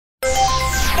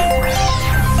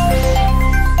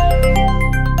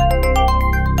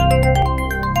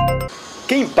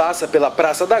Quem passa pela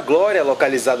Praça da Glória,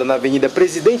 localizada na Avenida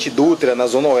Presidente Dutra, na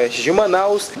zona oeste de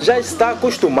Manaus, já está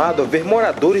acostumado a ver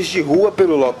moradores de rua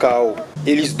pelo local.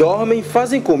 Eles dormem,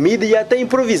 fazem comida e até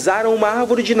improvisaram uma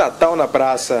árvore de Natal na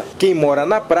praça. Quem mora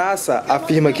na praça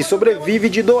afirma que sobrevive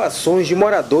de doações de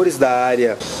moradores da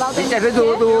área. A gente vê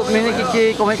do menino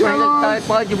que corrente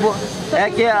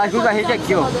que ajuda a gente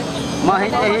aqui, ó.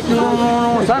 Mas a gente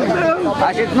não sabe,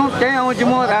 a gente não tem onde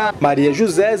morar. Maria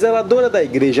José, zeladora da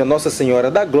igreja Nossa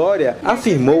Senhora da Glória,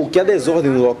 afirmou que a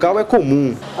desordem no local é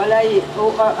comum. Olha aí,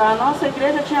 a nossa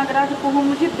igreja tinha grade por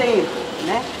rumo de dentro,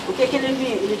 né? O que eles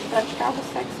vinham? Eles praticavam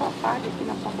sexo à tarde aqui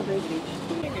na porta da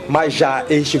igreja. Mas já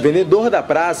este vendedor da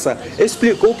praça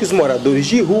explicou que os moradores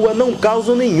de rua não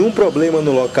causam nenhum problema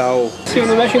no local. Sim,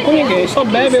 não mexem com ninguém, só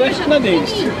bebe e mexe na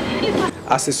deles.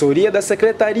 A assessoria da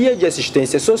Secretaria de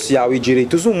Assistência Social e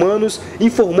Direitos Humanos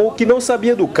informou que não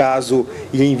sabia do caso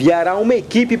e enviará uma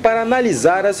equipe para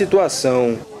analisar a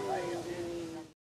situação.